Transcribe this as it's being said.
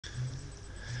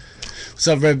What's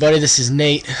up, everybody? This is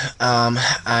Nate. I'm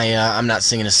not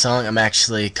singing a song. I'm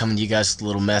actually coming to you guys with a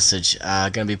little message.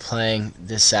 Gonna be playing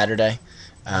this Saturday,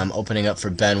 opening up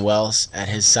for Ben Wells at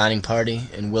his signing party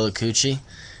in Willacoochee.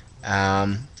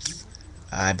 Um,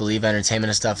 I believe entertainment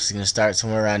and stuff is gonna start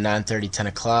somewhere around 9:30, 10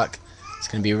 o'clock. It's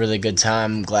gonna be a really good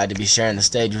time. I'm glad to be sharing the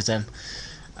stage with him.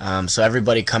 So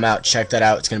everybody, come out, check that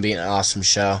out. It's gonna be an awesome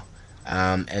show.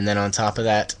 And then on top of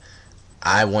that,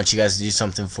 I want you guys to do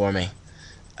something for me.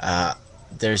 Uh,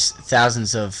 there's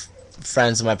thousands of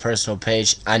friends on my personal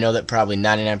page. I know that probably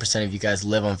 99% of you guys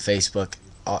live on Facebook.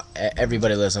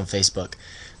 Everybody lives on Facebook.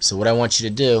 So what I want you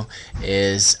to do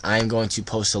is I'm going to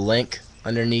post a link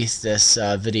underneath this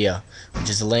video, which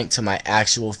is a link to my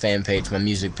actual fan page, my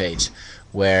music page,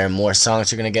 where more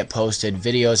songs are going to get posted,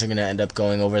 videos are going to end up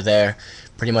going over there.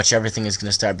 Pretty much everything is going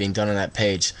to start being done on that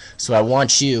page. So I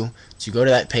want you to go to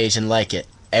that page and like it.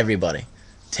 Everybody.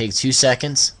 Take 2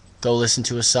 seconds, go listen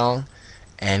to a song,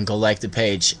 and go like the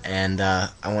page. And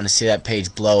I want to see that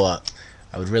page blow up.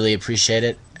 I would really appreciate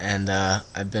it. And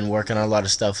I've been working on a lot of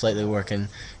stuff lately, working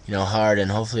hard, and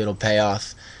hopefully it'll pay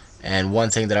off. And one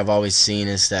thing that I've always seen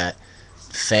is that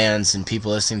fans and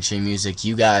people listening to your music,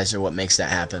 you guys are what makes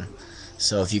that happen.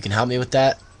 So if you can help me with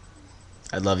that,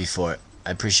 I'd love you for it.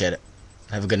 I appreciate it.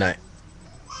 Have a good night.